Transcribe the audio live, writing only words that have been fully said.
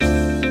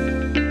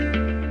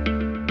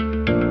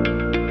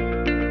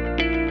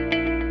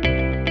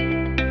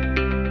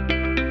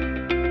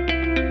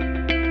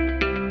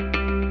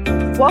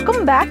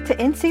Welcome back to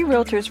NC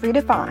Realtors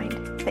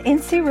Redefined, the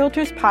NC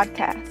Realtors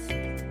podcast.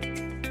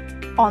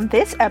 On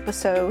this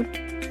episode,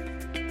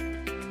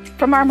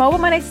 from our Mobile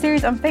Monday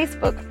series on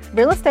Facebook,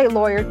 real estate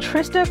lawyer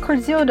Trista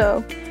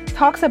Curzillo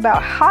talks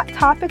about hot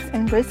topics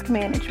in risk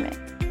management.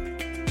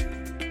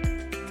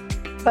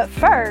 But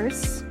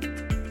first,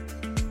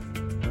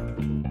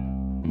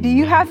 do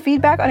you have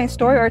feedback on a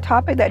story or a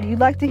topic that you'd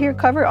like to hear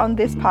covered on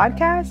this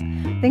podcast?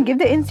 Then give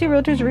the NC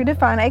Realtors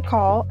Redefined a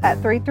call at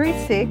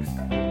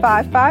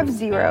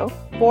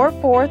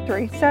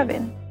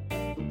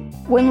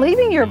 336-550-4437. When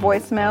leaving your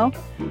voicemail,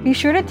 be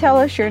sure to tell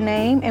us your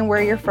name and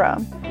where you're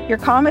from. Your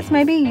comments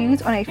may be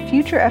used on a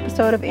future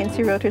episode of NC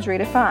Realtors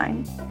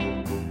Redefined.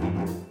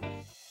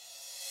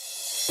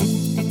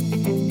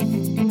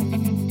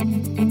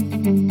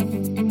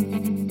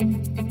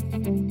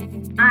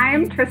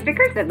 I'm Trista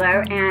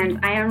Curzillo, and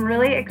I am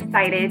really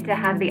excited to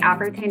have the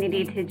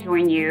opportunity to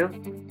join you.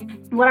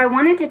 What I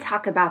wanted to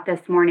talk about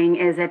this morning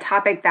is a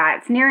topic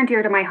that's near and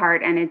dear to my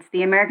heart, and it's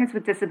the Americans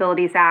with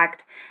Disabilities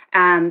Act,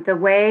 the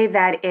way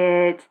that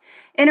it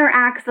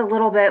interacts a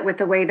little bit with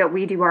the way that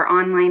we do our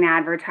online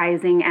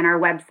advertising and our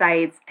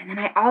websites. And then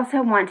I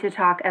also want to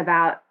talk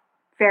about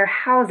Fair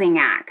Housing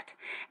Act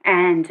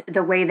and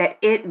the way that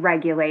it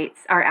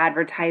regulates our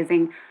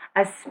advertising,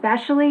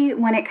 especially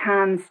when it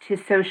comes to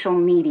social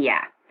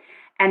media.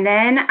 And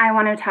then I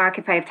want to talk,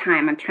 if I have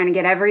time, I'm trying to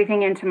get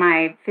everything into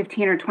my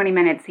 15 or 20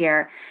 minutes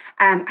here.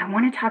 I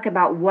want to talk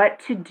about what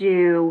to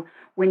do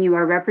when you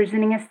are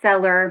representing a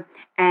seller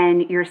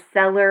and your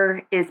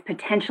seller is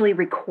potentially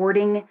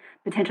recording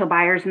potential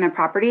buyers in their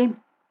property.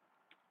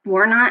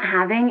 We're not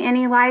having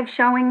any live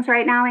showings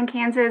right now in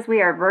Kansas.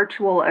 We are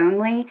virtual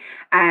only.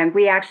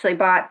 We actually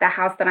bought the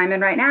house that I'm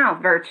in right now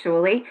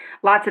virtually.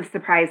 Lots of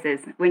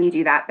surprises when you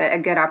do that, but a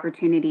good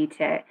opportunity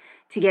to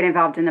get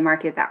involved in the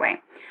market that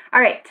way.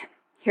 All right,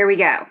 here we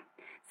go.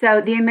 So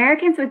the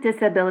Americans with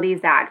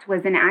Disabilities Act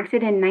was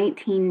enacted in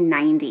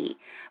 1990,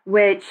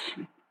 which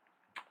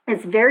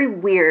is very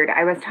weird.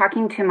 I was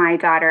talking to my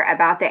daughter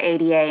about the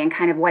ADA and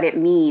kind of what it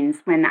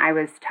means when I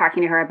was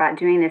talking to her about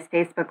doing this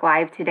Facebook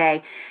Live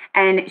today.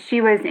 And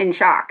she was in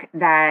shock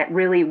that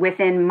really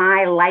within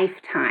my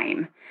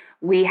lifetime,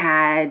 we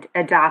had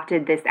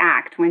adopted this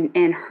act when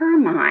in her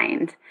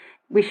mind,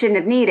 we shouldn't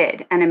have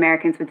needed an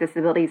Americans with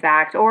Disabilities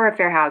Act or a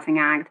Fair Housing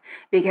Act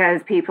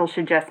because people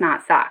should just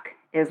not suck,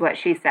 is what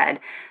she said.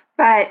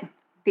 But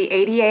the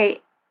ADA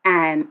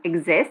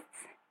exists,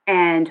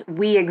 and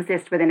we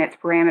exist within its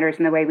parameters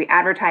in the way we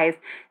advertise.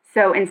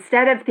 So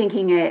instead of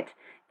thinking of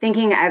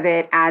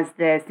it as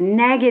this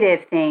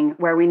negative thing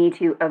where we need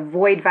to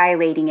avoid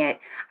violating it,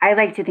 I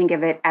like to think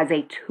of it as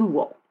a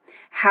tool.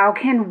 How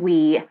can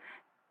we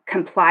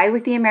comply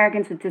with the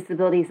Americans with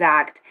Disabilities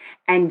Act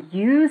and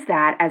use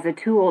that as a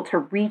tool to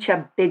reach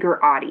a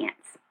bigger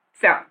audience?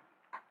 So,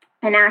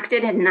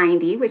 enacted in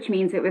 90, which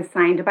means it was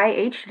signed by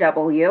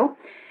HW,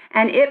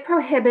 and it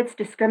prohibits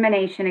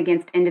discrimination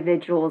against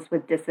individuals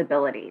with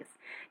disabilities.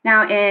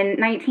 Now, in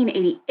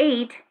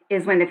 1988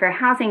 is when the Fair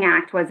Housing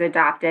Act was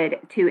adopted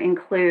to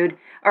include,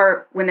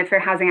 or when the Fair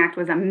Housing Act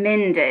was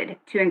amended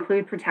to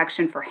include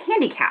protection for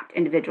handicapped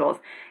individuals.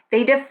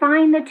 They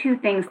define the two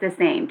things the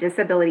same,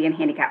 disability and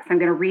handicap. So I'm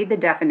going to read the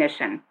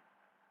definition.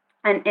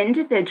 An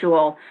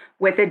individual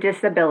with a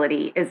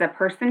disability is a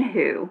person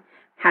who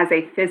has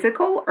a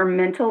physical or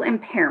mental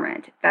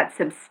impairment that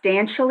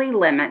substantially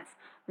limits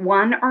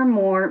one or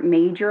more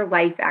major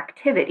life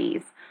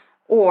activities,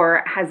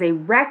 or has a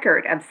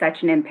record of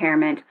such an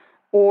impairment,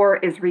 or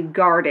is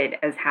regarded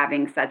as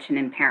having such an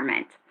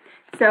impairment.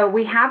 So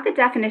we have the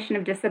definition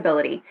of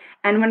disability,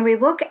 and when we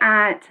look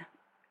at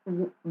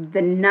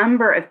the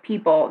number of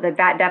people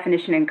that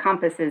definition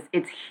encompasses,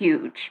 it's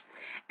huge.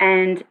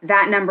 And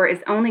that number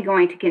is only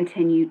going to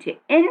continue to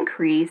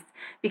increase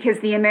because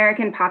the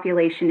American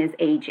population is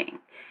aging.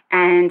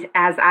 And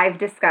as I've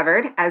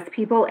discovered, as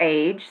people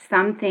age,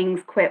 some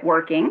things quit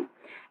working,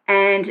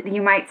 and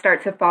you might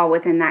start to fall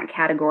within that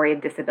category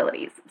of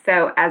disabilities.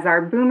 So as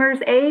our boomers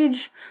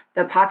age,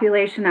 the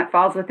population that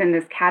falls within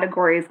this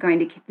category is going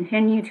to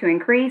continue to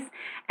increase,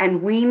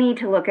 and we need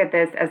to look at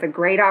this as a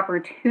great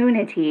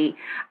opportunity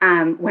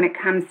when it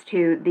comes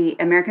to the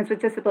Americans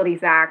with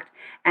Disabilities Act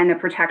and the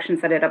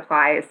protections that it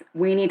applies.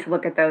 We need to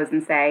look at those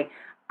and say,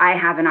 I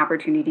have an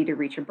opportunity to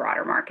reach a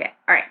broader market.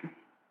 All right.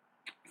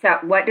 So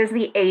what does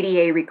the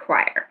ADA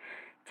require?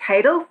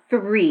 Title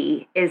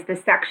III is the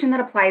section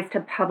that applies to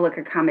public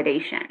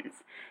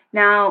accommodations.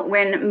 Now,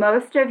 when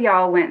most of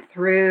y'all went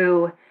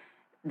through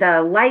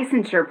the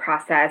licensure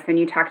process and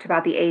you talked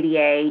about the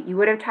ADA, you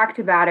would have talked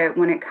about it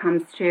when it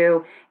comes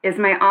to, is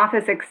my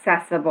office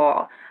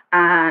accessible?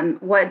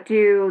 What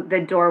do the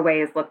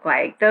doorways look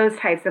like? Those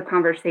types of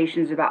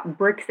conversations about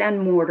bricks and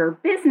mortar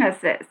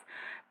businesses.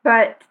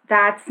 But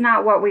that's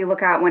not what we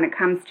look at when it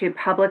comes to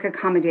public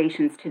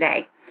accommodations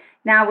today.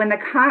 Now, when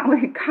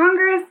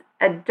Congress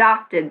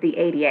adopted the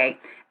ADA,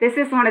 this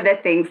is one of the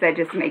things that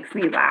just makes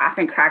me laugh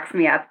and cracks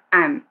me up.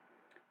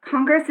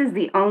 Congress is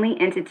the only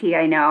entity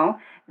I know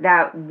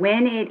that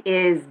when it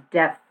is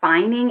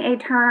defining a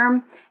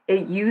term,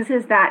 it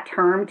uses that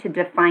term to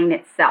define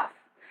itself.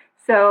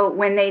 So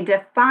when they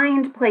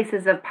defined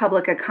places of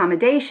public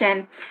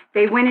accommodation,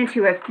 they went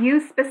into a few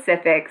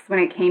specifics when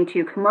it came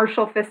to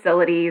commercial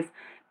facilities,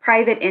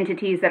 private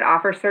entities that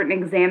offer certain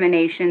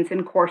examinations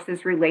and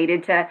courses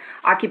related to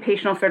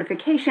occupational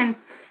certification.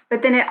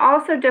 But then it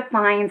also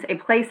defines a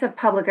place of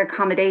public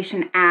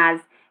accommodation as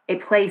a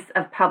place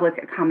of public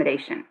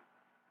accommodation.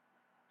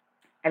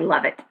 I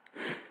love it.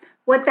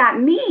 What that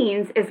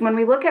means is when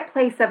we look at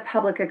place of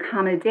public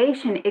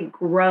accommodation, it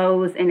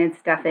grows in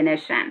its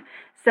definition.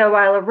 So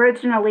while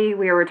originally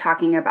we were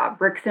talking about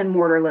bricks and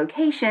mortar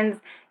locations,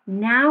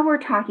 now we're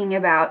talking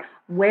about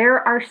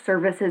where are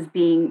services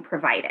being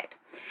provided.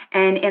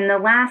 And in the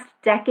last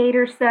decade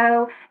or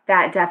so,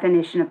 that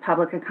definition of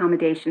public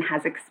accommodation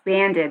has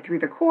expanded through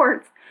the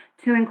courts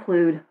to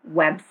include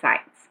websites.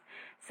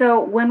 So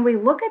when we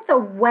look at the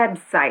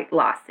website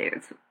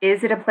lawsuits,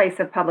 is it a place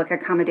of public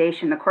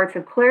accommodation? The courts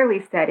have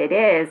clearly said it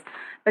is,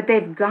 but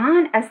they've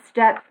gone a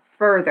step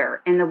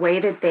further in the way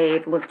that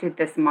they've looked at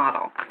this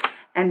model.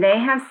 And they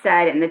have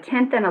said in the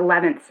 10th and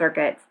 11th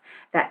circuits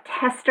that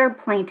tester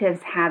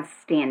plaintiffs have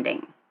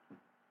standing.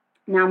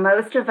 Now,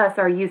 most of us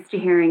are used to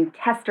hearing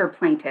tester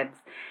plaintiffs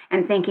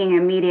and thinking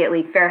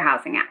immediately Fair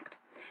Housing Act.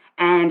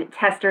 And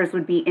testers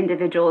would be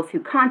individuals who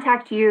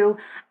contact you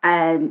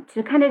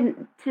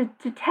to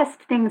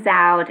test things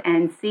out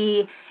and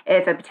see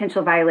if a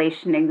potential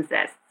violation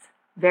exists.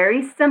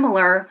 Very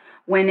similar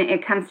when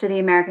it comes to the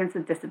Americans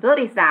with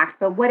Disabilities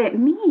Act, but what it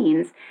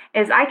means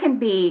is I can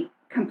be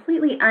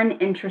completely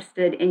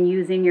uninterested in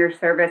using your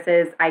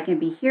services. I can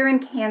be here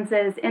in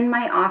Kansas in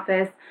my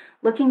office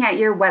looking at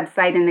your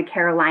website in the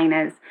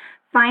Carolinas,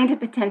 find a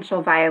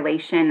potential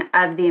violation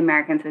of the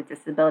Americans with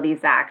Disabilities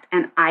Act,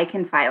 and I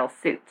can file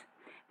suit.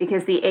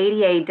 Because the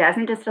ADA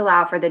doesn't just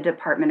allow for the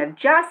Department of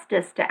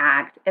Justice to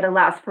act, it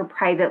allows for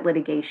private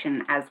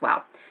litigation as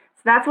well.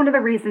 So that's one of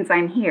the reasons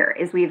I'm here,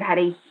 is we've had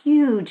a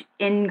huge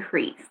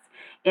increase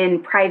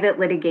in private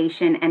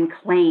litigation and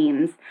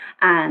claims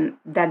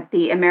that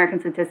the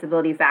Americans with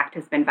Disabilities Act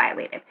has been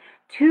violated.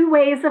 Two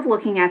ways of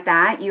looking at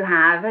that. You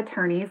have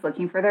attorneys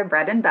looking for their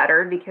bread and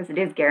butter because it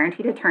is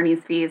guaranteed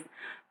attorney's fees,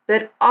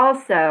 but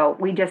also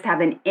we just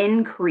have an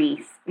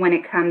increase when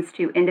it comes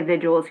to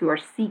individuals who are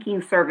seeking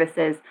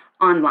services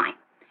online.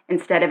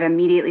 Instead of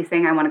immediately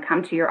saying, I want to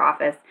come to your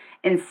office,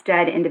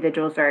 instead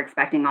individuals are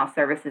expecting all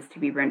services to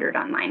be rendered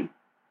online,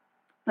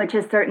 which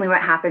is certainly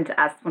what happened to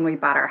us when we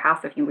bought our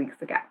house a few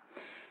weeks ago.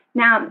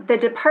 Now, the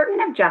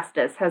Department of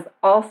Justice has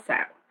also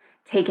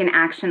taken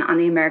action on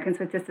the Americans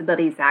with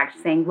Disabilities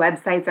Act, saying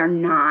websites are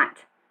not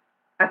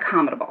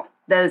accommodable.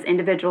 Those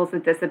individuals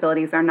with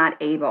disabilities are not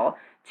able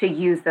to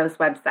use those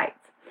websites.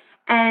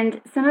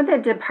 And some of the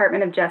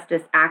Department of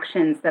Justice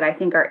actions that I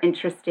think are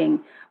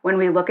interesting when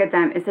we look at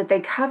them is that they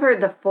cover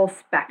the full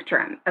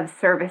spectrum of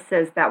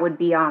services that would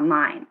be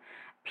online.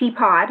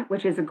 Peapod,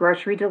 which is a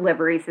grocery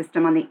delivery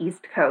system on the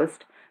East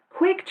Coast,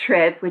 Quick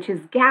Trip, which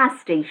is gas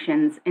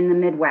stations in the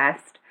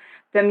Midwest,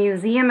 the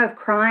Museum of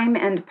Crime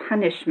and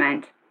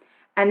Punishment,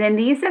 and then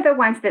these are the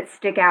ones that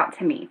stick out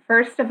to me.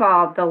 First of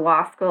all, the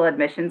Law School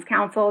Admissions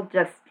Council,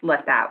 just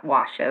let that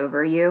wash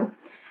over you.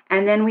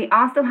 And then we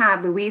also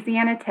have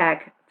Louisiana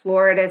Tech,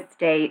 Florida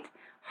State,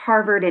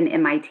 Harvard, and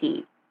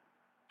MIT.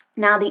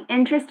 Now, the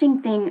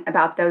interesting thing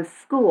about those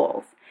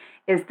schools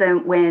is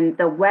that when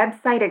the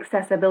website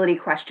accessibility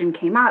question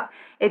came up,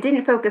 it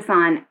didn't focus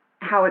on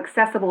how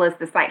accessible is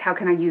the site, how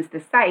can I use the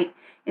site?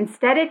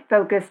 Instead, it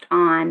focused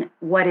on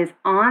what is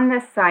on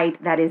the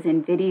site that is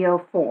in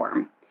video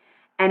form,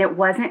 and it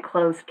wasn't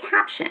closed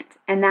captioned,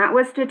 and that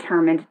was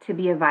determined to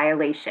be a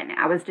violation.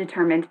 It was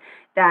determined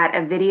that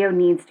a video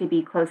needs to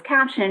be closed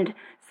captioned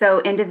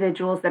so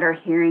individuals that are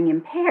hearing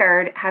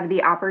impaired have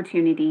the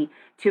opportunity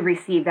to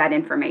receive that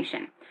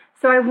information.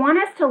 So I want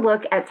us to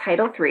look at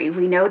Title III.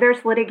 We know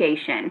there's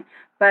litigation,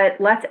 but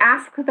let's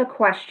ask the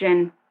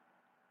question,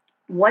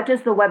 what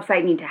does the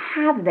website need to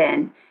have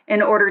then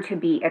in order to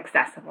be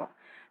accessible?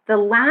 The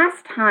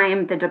last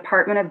time the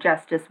Department of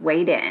Justice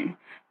weighed in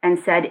and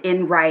said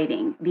in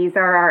writing, these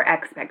are our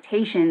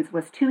expectations,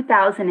 was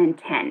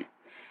 2010.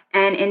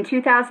 And in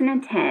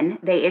 2010,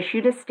 they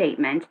issued a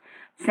statement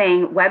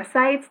saying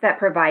websites that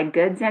provide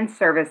goods and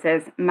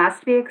services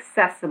must be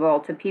accessible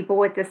to people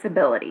with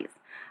disabilities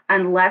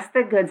unless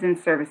the goods and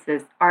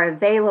services are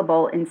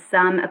available in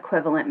some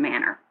equivalent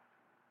manner,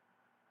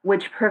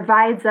 which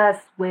provides us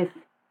with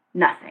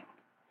nothing.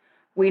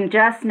 We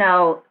just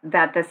know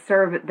that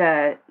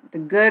the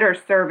good or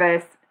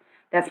service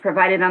that's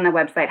provided on the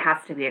website has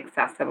to be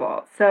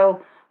accessible.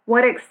 So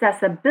what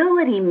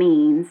accessibility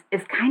means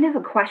is kind of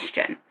a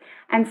question.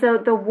 And so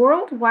the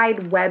World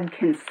Wide Web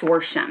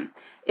Consortium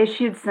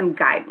issued some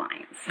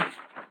guidelines.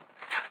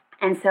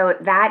 And so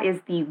that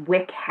is the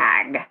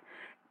WCAG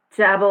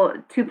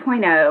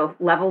 2.0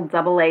 level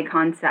AA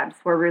concepts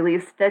were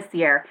released this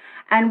year.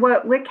 And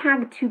what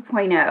WCAG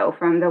 2.0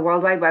 from the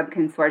World Wide Web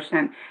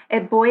Consortium,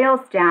 it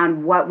boils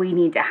down what we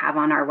need to have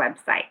on our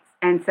websites.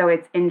 And so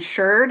it's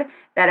ensured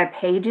that a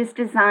page is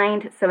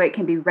designed so it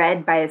can be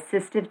read by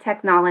assistive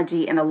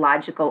technology in a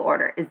logical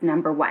order is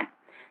number one.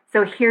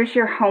 So here's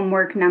your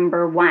homework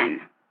number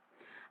one.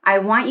 I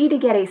want you to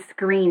get a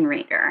screen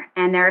reader,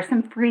 and there are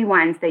some free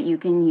ones that you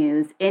can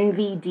use.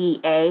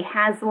 NVDA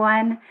has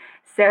one,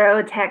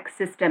 Serotex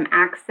System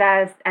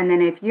Access, and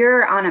then if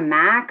you're on a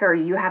Mac or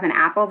you have an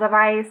Apple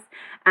device,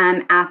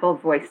 Apple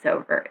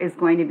VoiceOver is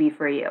going to be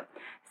for you.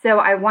 So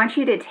I want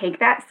you to take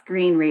that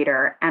screen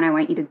reader and I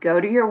want you to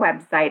go to your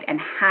website and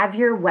have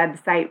your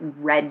website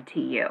read to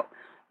you.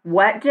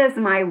 What does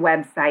my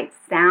website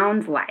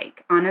sound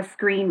like on a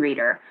screen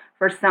reader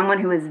for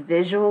someone who is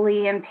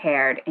visually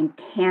impaired and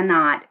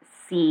cannot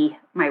see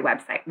my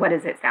website? What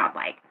does it sound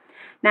like?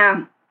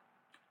 Now,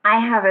 I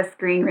have a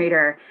screen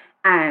reader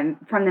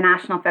from the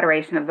National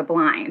Federation of the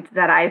Blind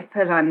that I've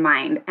put on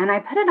mine, and I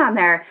put it on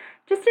there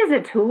just as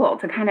a tool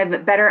to kind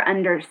of better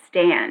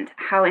understand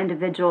how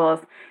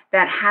individuals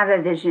that have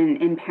a vision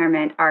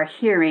impairment are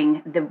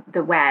hearing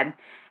the web.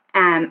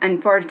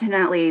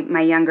 Unfortunately,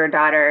 my younger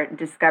daughter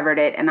discovered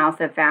it and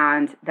also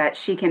found that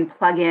she can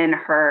plug in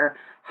her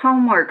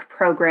homework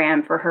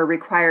program for her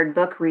required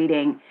book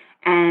reading,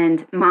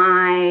 and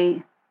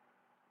my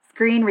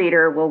screen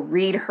reader will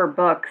read her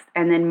books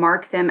and then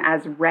mark them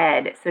as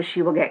read, so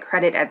she will get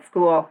credit at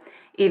school,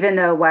 even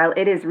though while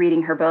it is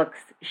reading her books,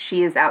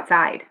 she is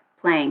outside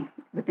playing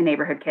with the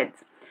neighborhood kids.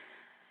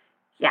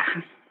 Yeah.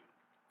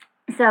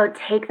 So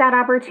take that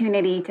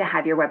opportunity to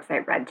have your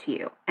website read to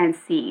you and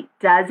see,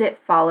 does it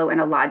follow in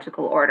a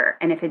logical order?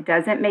 And if it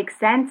doesn't make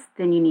sense,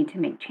 then you need to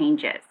make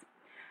changes.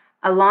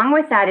 Along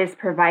with that is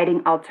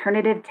providing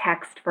alternative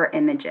text for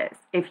images.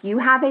 If you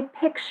have a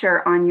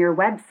picture on your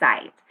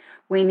website,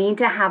 we need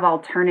to have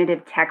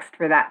alternative text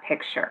for that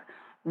picture.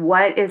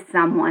 What is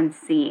someone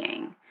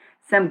seeing?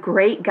 Some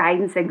great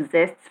guidance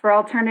exists for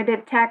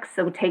alternative text,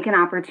 so take an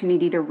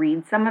opportunity to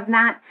read some of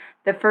that.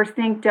 The first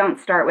thing, don't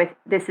start with,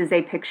 this is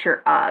a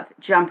picture of.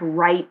 Jump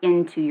right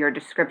into your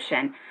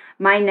description.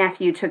 My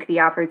nephew took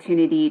the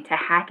opportunity to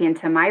hack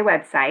into my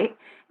website,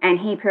 and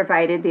he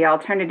provided the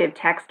alternative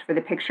text for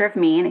the picture of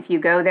me. And if you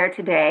go there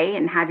today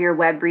and have your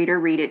web reader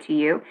read it to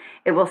you,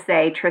 it will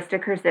say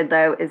Trista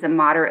Curzidlo is a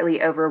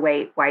moderately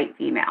overweight white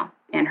female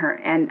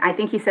and I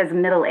think he says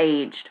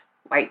middle-aged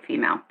white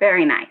female.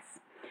 Very nice.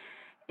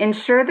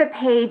 Ensure the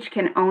page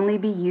can only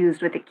be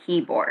used with a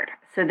keyboard.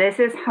 So this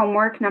is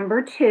homework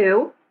number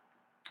 2,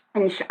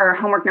 or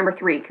homework number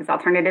 3, because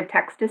alternative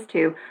text is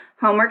 2.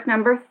 Homework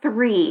number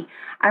 3,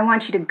 I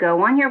want you to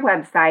go on your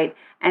website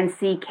and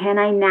see, can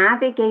I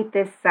navigate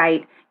this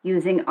site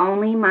using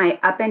only my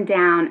up and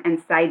down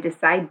and side to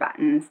side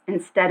buttons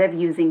instead of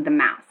using the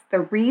mouse? The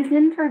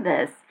reason for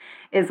this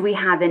is we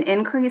have an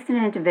increase in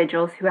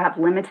individuals who have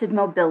limited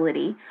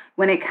mobility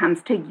when it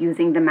comes to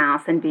using the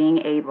mouse and being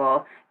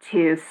able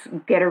to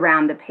get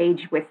around the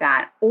page with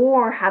that,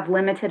 or have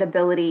limited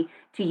ability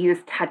to use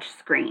touch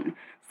screen.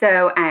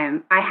 So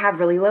I have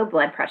really low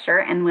blood pressure,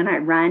 and when I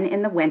run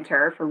in the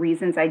winter, for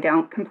reasons I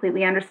don't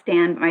completely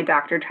understand, but my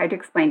doctor tried to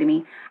explain to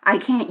me, I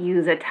can't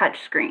use a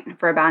touch screen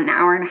for about an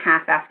hour and a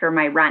half after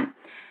my run.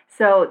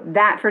 So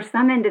that, for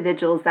some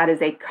individuals, that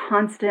is a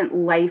constant,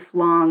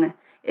 lifelong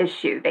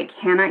issue. They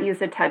cannot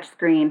use a touch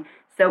screen,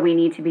 so we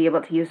need to be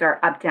able to use our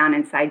up, down,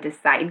 and side to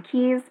side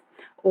keys,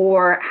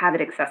 or have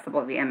it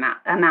accessible via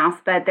a mouse.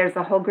 But there's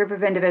a whole group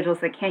of individuals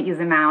that can't use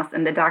a mouse,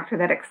 and the doctor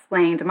that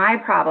explained my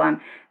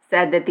problem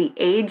said that the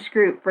age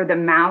group for the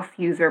mouse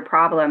user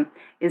problem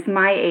is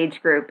my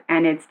age group,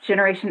 and it's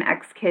Generation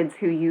X kids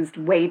who used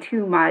way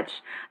too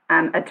much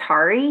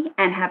Atari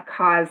and have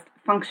caused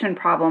function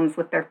problems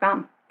with their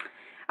thumb.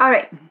 All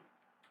right.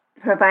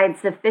 Provide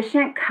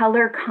sufficient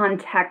color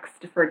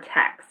context for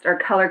text, or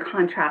color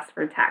contrast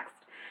for text.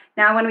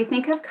 Now, when we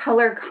think of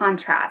color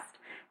contrast,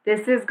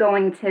 this is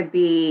going to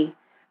be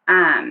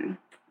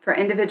for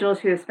individuals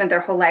who have spent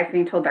their whole life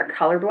being told they're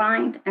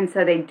colorblind, and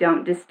so they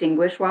don't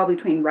distinguish well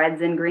between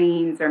reds and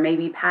greens, or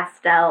maybe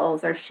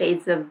pastels, or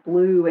shades of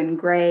blue and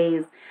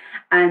grays.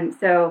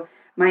 So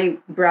my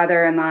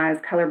brother-in-law is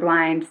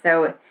colorblind,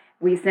 so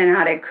we sent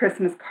out a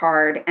Christmas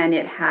card, and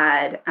it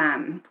had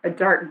a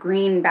dark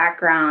green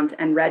background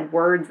and red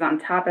words on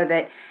top of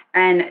it.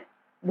 And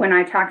when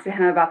I talked to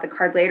him about the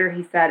card later,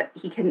 he said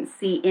he couldn't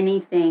see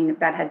anything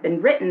that had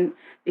been written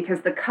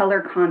because the color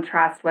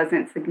contrast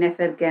wasn't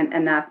significant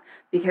enough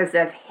because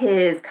of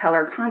his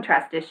color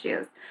contrast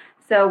issues.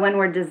 So when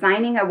we're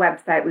designing a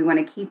website, we want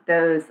to keep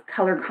those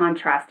color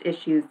contrast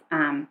issues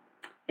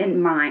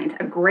in mind.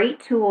 A great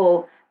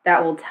tool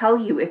that will tell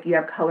you if you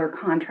have color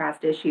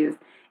contrast issues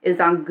is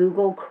on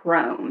Google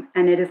Chrome,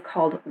 and it is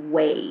called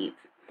Wave.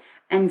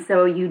 And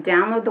so you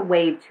download the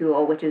Wave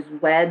tool, which is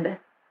Web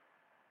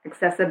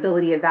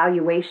Accessibility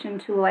Evaluation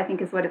Tool, I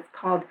think is what it's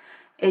called.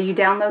 And you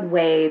download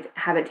Wave,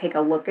 have it take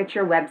a look at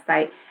your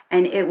website,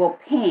 and it will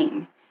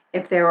ping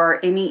if there are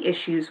any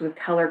issues with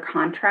color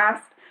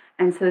contrast.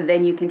 And so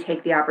then you can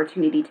take the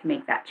opportunity to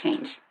make that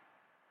change.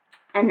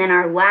 And then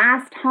our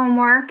last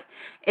homework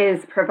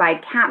is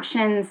provide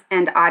captions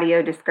and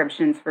audio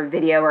descriptions for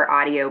video or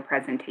audio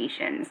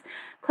presentations.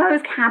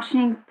 Closed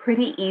captioning,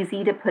 pretty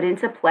easy to put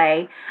into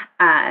play.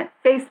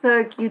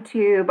 Facebook,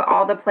 YouTube,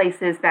 all the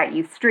places that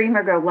you stream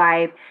or go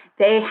live,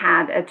 they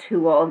have a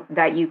tool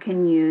that you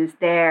can use,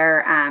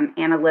 their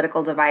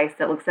analytical device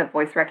that looks at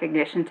voice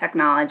recognition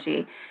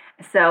technology.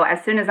 So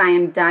as soon as I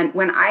am done,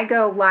 when I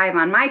go live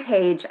on my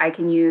page, I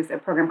can use a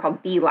program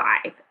called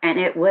BeLive, and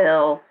it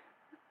will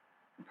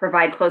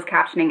provide closed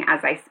captioning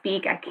as I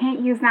speak. I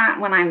can't use that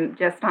when I'm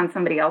just on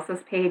somebody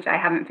else's page. I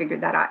haven't figured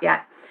that out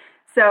yet.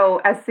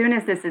 So as soon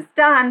as this is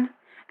done,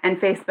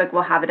 and Facebook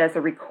will have it as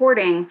a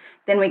recording,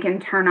 then we can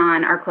turn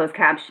on our closed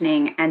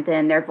captioning, and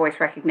then their voice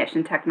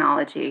recognition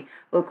technology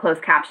will close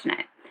caption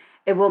it.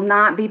 It will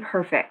not be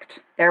perfect.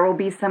 There will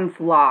be some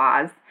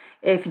flaws.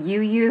 If you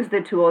use the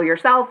tool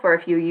yourself, or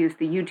if you use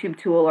the YouTube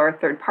tool or a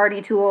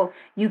third-party tool,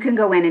 you can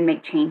go in and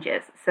make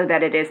changes so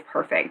that it is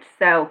perfect.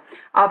 So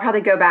I'll probably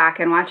go back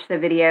and watch the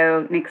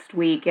video next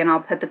week, and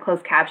I'll put the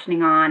closed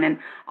captioning on, and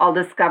I'll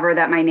discover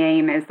that my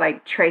name is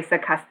like Teresa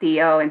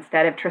Castillo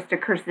instead of Trista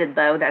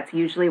Cursidlo. That's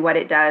usually what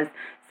it does.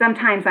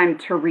 Sometimes I'm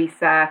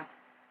Teresa,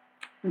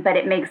 but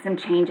it makes some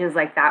changes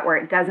like that where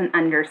it doesn't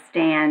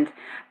understand.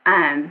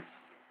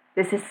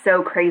 This is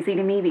so crazy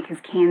to me because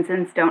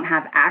Kansans don't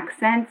have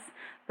accents.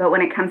 But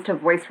when it comes to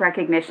voice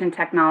recognition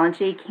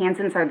technology,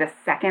 Kansans are the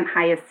second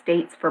highest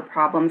states for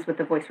problems with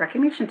the voice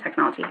recognition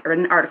technology. I read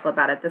an article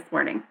about it this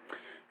morning.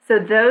 So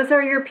those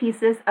are your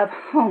pieces of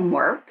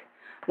homework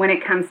when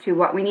it comes to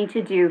what we need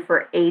to do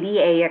for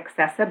ADA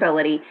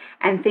accessibility.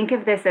 And think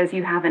of this as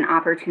you have an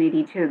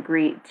opportunity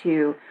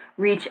to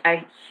reach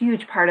a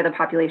huge part of the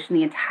population,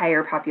 the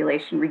entire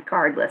population,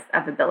 regardless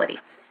of ability.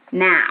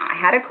 Now, I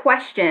had a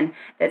question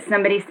that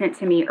somebody sent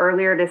to me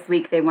earlier this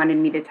week they wanted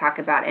me to talk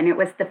about, and it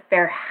was the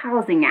Fair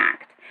Housing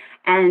Act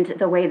and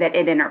the way that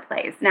it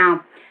interplays.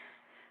 Now,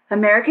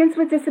 Americans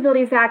with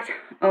Disabilities Act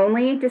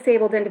only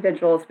disabled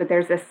individuals, but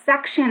there's a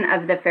section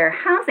of the Fair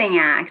Housing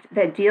Act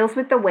that deals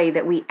with the way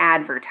that we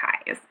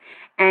advertise.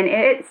 And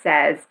it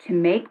says to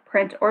make,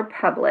 print, or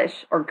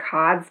publish, or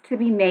cause to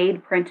be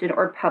made, printed,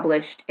 or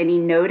published any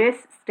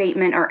notice,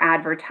 statement, or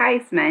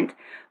advertisement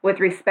with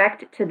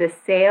respect to the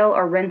sale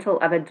or rental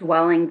of a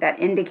dwelling that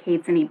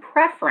indicates any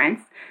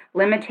preference,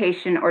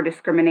 limitation, or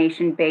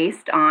discrimination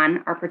based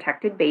on our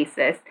protected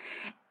basis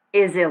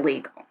is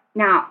illegal.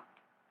 Now,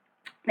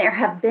 there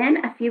have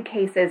been a few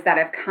cases that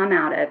have come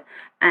out of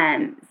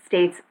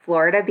states,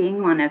 Florida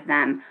being one of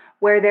them,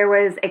 where there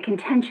was a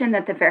contention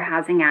that the Fair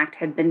Housing Act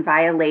had been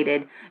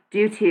violated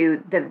due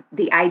to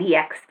the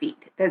IDX feed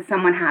that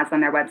someone has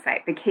on their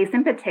website. The case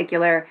in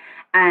particular,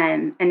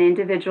 an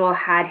individual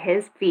had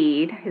his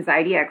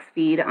IDX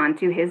feed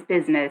onto his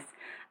business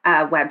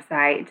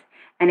website,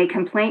 and a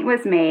complaint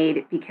was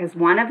made because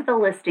one of the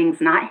listings,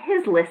 not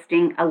his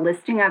listing, a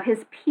listing of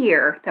his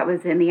peer that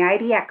was in the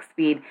IDX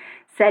feed,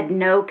 said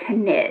no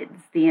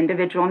knids. The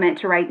individual meant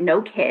to write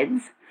no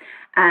kids.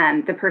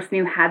 The person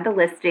who had the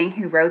listing,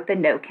 who wrote the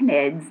no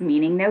knids,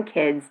 meaning no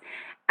kids,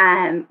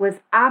 was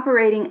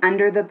operating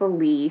under the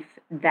belief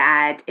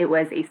that it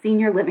was a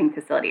senior living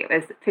facility. It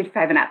was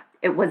 55 and up.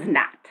 It was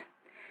not.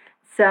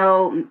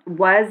 So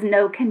was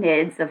no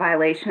knids a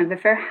violation of the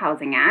Fair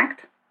Housing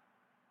Act?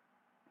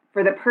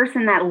 For the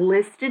person that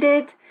listed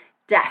it,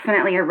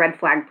 definitely a red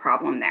flag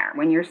problem there.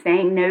 When you're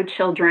saying no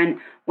children,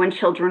 when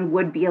children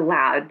would be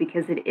allowed,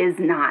 because it is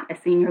not a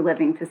senior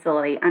living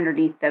facility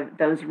underneath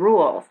those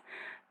rules.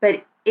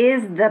 But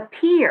is the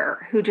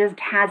peer who just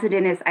has it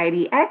in his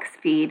IDX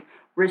feed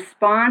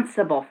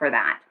responsible for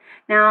that?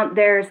 Now,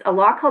 there's a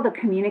law called the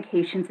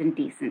Communications and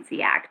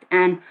Decency Act.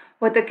 And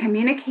what the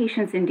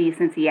Communications and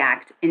Decency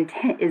Act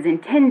is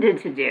intended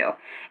to do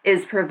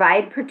is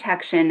provide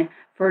protection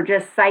for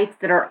just sites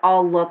that are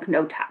all look,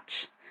 no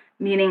touch.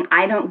 Meaning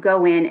I don't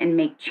go in and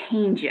make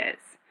changes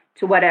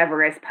to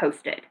whatever is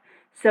posted.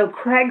 So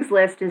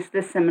Craigslist is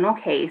the seminal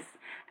case.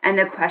 And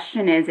the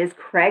question is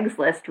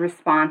Craigslist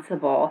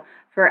responsible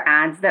for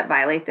ads that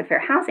violate the Fair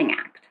Housing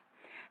Act?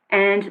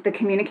 And the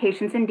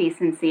Communications and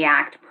Decency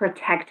Act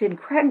protected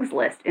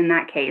Craigslist in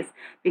that case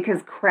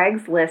because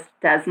Craigslist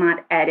does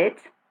not edit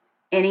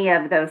any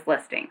of those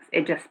listings.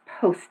 It just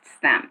posts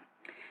them.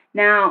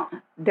 Now,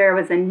 there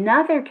was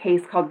another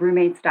case called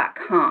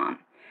Roommates.com,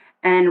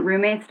 and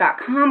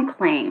Roommates.com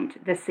claimed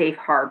the safe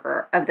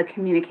harbor of the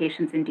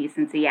Communications and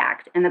Decency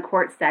Act, and the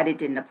court said it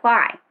didn't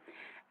apply.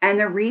 And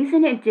the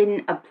reason it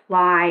didn't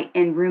apply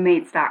in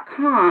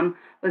Roommates.com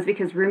was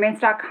because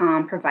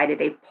Roommates.com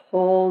provided a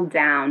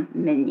pull-down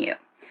menu.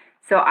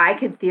 So I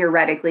could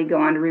theoretically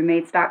go on to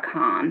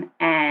Roommates.com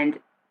and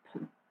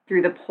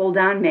through the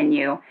pull-down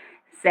menu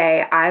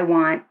say I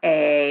want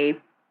a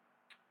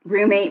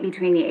roommate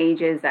between the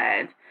ages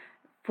of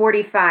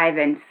 45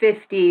 and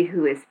 50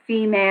 who is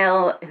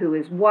female, who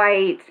is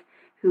white,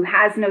 who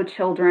has no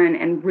children,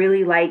 and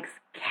really likes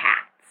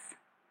cats.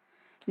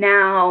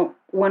 Now,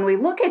 when we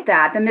look at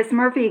that, the Miss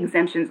Murphy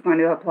exemption is going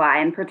to apply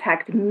and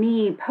protect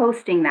me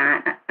posting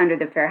that under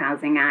the Fair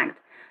Housing Act,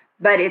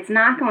 but it's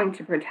not going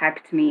to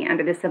protect me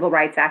under the Civil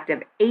Rights Act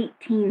of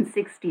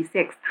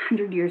 1866,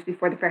 100 years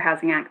before the Fair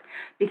Housing Act,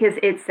 because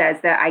it says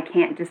that I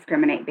can't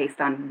discriminate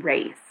based on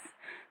race.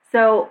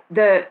 So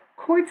the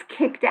courts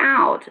kicked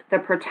out the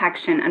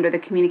protection under the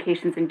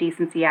Communications and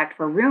Decency Act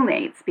for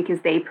roommates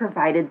because they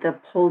provided the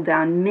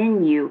pull-down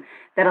menu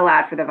that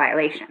allowed for the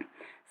violation.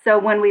 So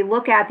when we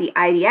look at the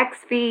IDX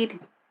feed,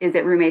 is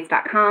it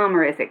roommates.com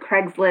or is it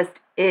Craigslist?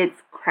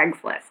 It's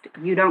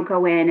Craigslist. You don't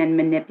go in and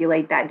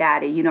manipulate that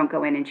data. You don't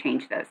go in and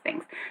change those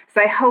things.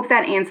 So I hope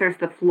that answers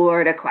the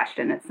Florida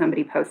question that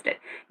somebody posted.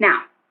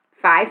 Now,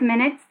 5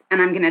 minutes,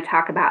 and I'm going to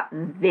talk about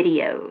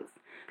videos.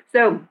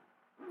 So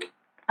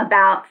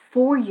about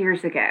 4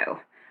 years ago,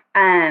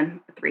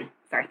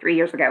 3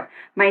 years ago,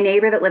 my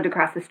neighbor that lived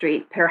across the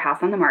street put her house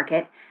on the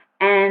market.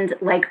 And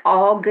like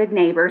all good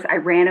neighbors, I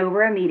ran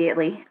over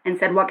immediately and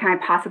said, what can I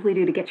possibly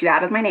do to get you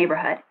out of my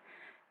neighborhood?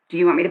 Do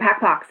you want me to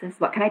pack boxes?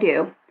 What can I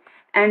do?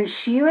 And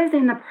she was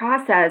in the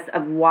process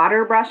of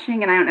water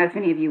brushing. And I don't know if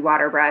any of you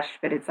water brush,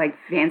 but it's like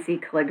fancy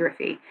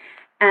calligraphy.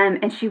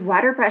 And she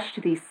water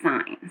brushed these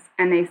signs.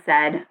 And they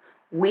said,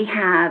 we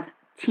have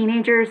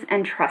teenagers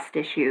and trust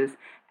issues.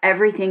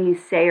 Everything you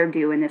say or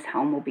do in this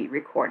home will be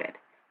recorded.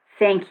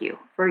 Thank you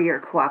for your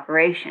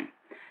cooperation.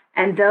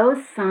 And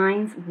those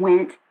signs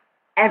went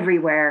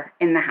everywhere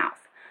in the house.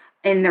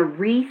 In the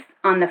wreath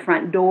on the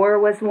front door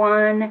was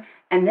one,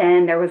 and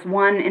then there was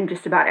one in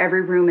just about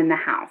every room in the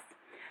house.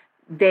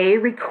 They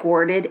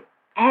recorded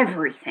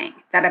everything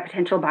that a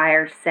potential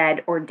buyer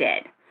said or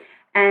did.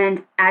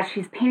 And as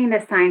she's painting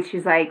this sign,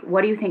 she's like,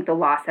 what do you think the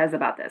law says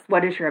about this?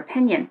 What is your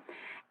opinion?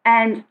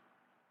 And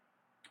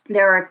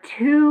there are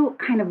two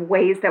kind of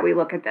ways that we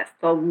look at this.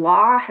 The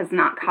law has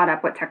not caught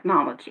up with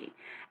technology.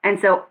 And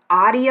so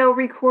audio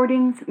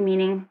recordings,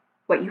 meaning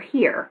what you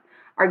hear,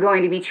 are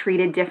going to be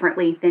treated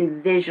differently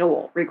than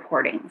visual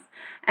recordings.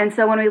 And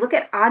so when we look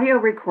at audio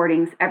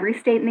recordings, every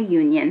state in the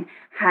union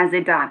has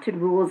adopted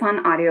rules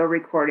on audio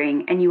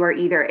recording, and you are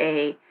either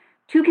a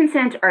 2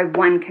 consent or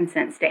 1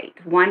 consent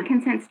state. 1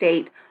 consent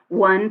state,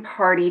 one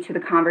party to the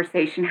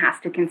conversation has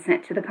to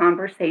consent to the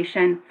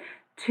conversation.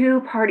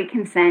 2-party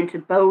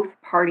consent, both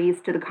parties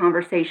to the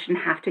conversation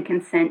have to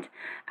consent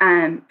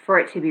for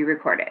it to be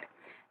recorded.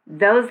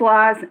 Those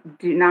laws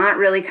do not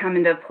really come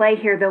into play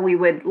here, though we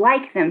would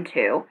like them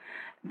to,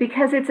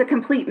 because it's a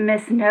complete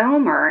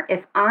misnomer.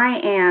 If I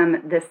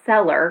am the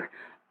seller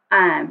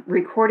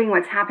recording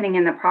what's happening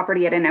in the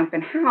property at an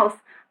open house,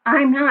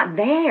 I'm not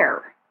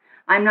there.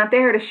 I'm not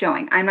there at a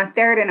showing. I'm not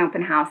there at an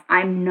open house.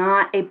 I'm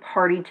not a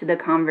party to the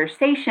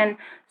conversation,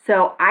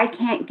 so I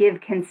can't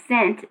give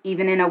consent,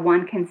 even in a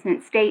 1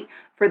 consent state,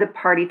 for the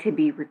party to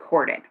be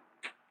recorded.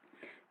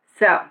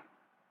 So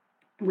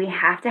we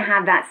have to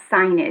have that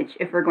signage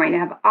if we're going to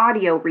have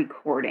audio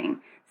recording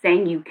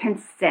saying you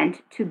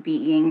consent to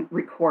being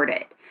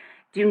recorded.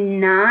 Do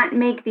not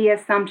make the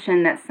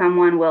assumption that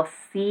someone will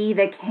see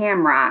the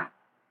camera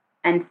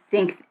and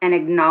think and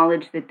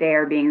acknowledge that they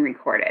are being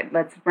recorded.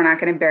 We're not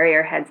going to bury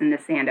our heads in the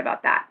sand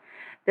about that.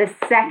 The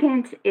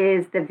second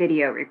is the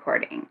video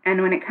recording.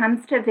 And when it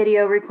comes to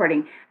video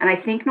recording, and I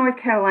think North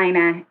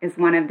Carolina is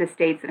one of the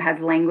states that has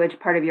language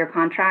part of your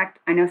contract.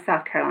 I know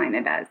South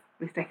Carolina does.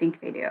 At least I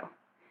think they do.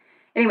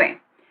 Anyway,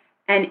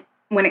 and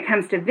when it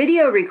comes to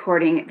video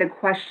recording, the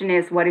question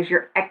is, what is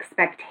your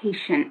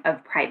expectation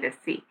of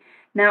privacy?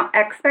 Now,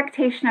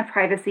 expectation of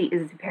privacy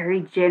is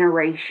very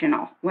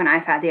generational when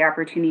I've had the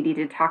opportunity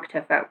to talk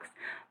to folks.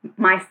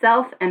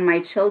 Myself and my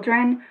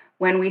children,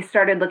 when we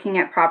started looking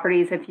at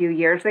properties a few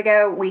years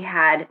ago, we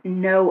had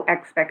no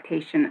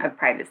expectation of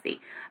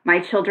privacy. My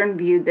children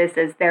viewed this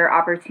as their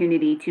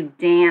opportunity to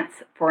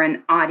dance for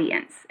an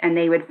audience, and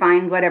they would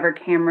find whatever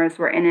cameras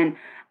were in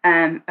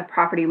a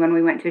property when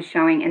we went to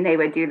showing, and they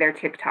would do their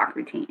TikTok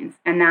routines,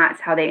 and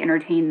that's how they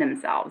entertained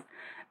themselves.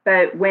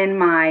 But when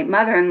my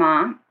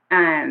mother-in-law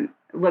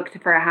looked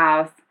for a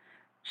house,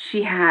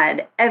 she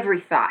had every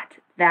thought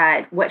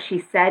that what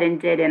she said and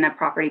did in a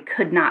property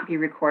could not be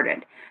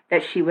recorded,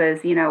 that she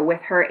was,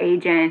 with her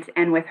agent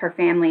and with her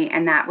family,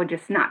 and that would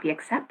just not be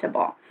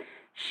acceptable.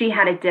 She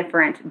had a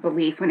different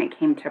belief when it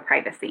came to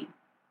privacy.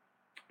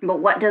 But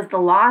what does the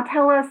law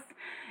tell us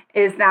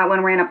is that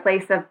when we're in a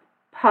place of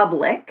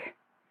public,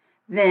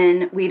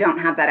 then we don't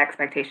have that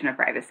expectation of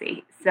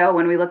privacy. So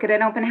when we look at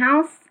an open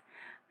house,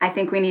 I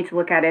think we need to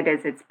look at it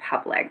as it's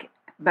public.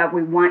 But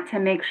we want to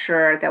make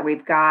sure that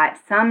we've got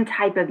some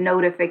type of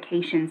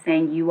notification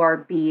saying you are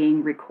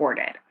being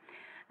recorded.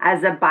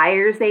 As a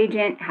buyer's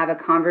agent, have a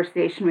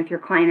conversation with your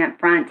client up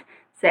front.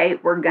 Say,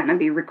 we're going to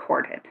be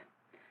recorded.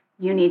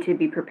 You need to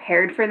be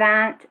prepared for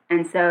that.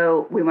 And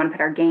so we want to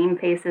put our game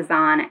faces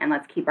on, and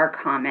let's keep our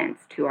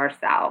comments to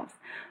ourselves,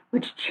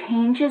 which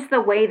changes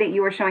the way that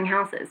you are showing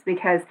houses.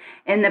 Because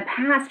in the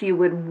past, you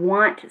would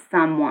want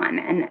someone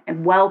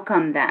and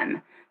welcome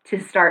them to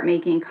start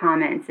making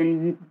comments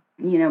and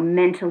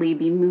mentally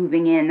be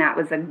moving in. That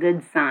was a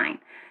good sign.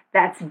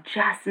 That's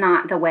just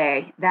not the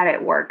way that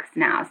it works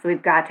now. So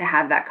we've got to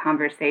have that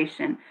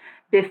conversation.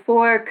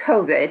 Before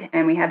COVID,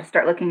 and we had to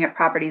start looking at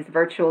properties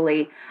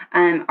virtually,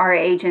 our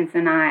agent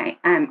and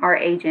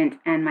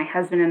my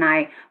husband and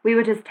I, we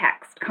would just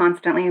text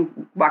constantly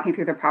walking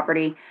through the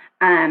property.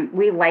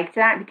 We liked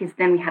that because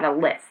then we had a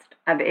list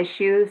of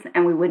issues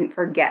and we wouldn't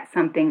forget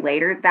something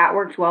later. That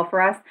worked well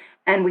for us.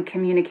 and we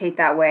communicate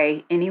that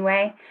way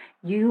anyway,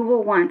 you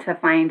will want to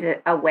find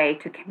a way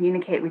to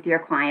communicate with your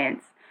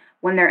clients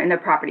when they're in the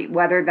property,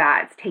 whether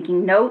that's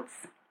taking notes,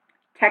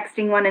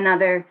 texting one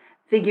another,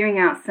 figuring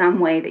out some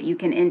way that you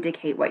can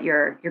indicate what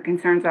your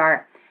concerns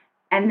are.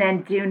 And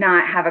then do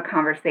not have a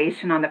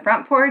conversation on the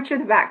front porch or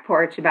the back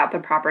porch about the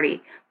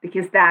property,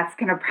 because that's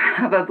going to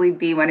probably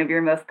be one of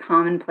your most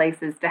common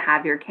places to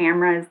have your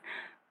cameras.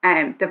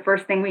 And the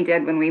first thing we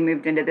did when we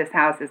moved into this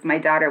house is my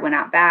daughter went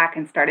out back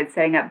and started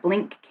setting up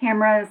Blink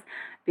cameras,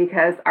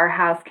 because our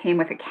house came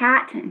with a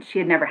cat and she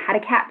had never had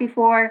a cat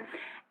before.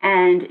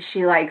 And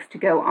she likes to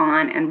go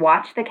on and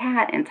watch the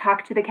cat and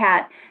talk to the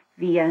cat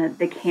via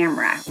the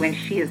camera when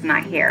she is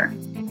not here.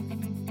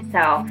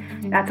 So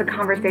that's a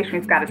conversation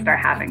we've got to start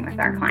having with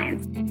our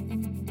clients.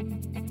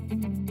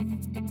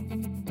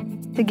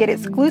 To get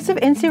exclusive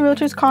NC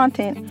Realtors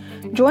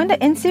content, join the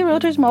NC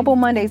Realtors Mobile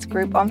Mondays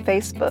group on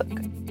Facebook.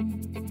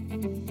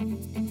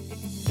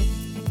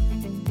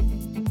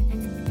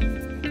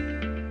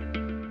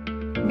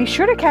 Be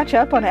sure to catch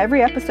up on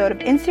every episode of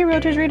NC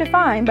Realtors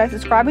Redefined by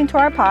subscribing to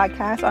our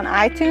podcast on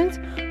iTunes,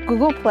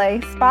 Google Play,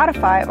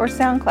 Spotify, or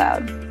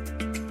SoundCloud.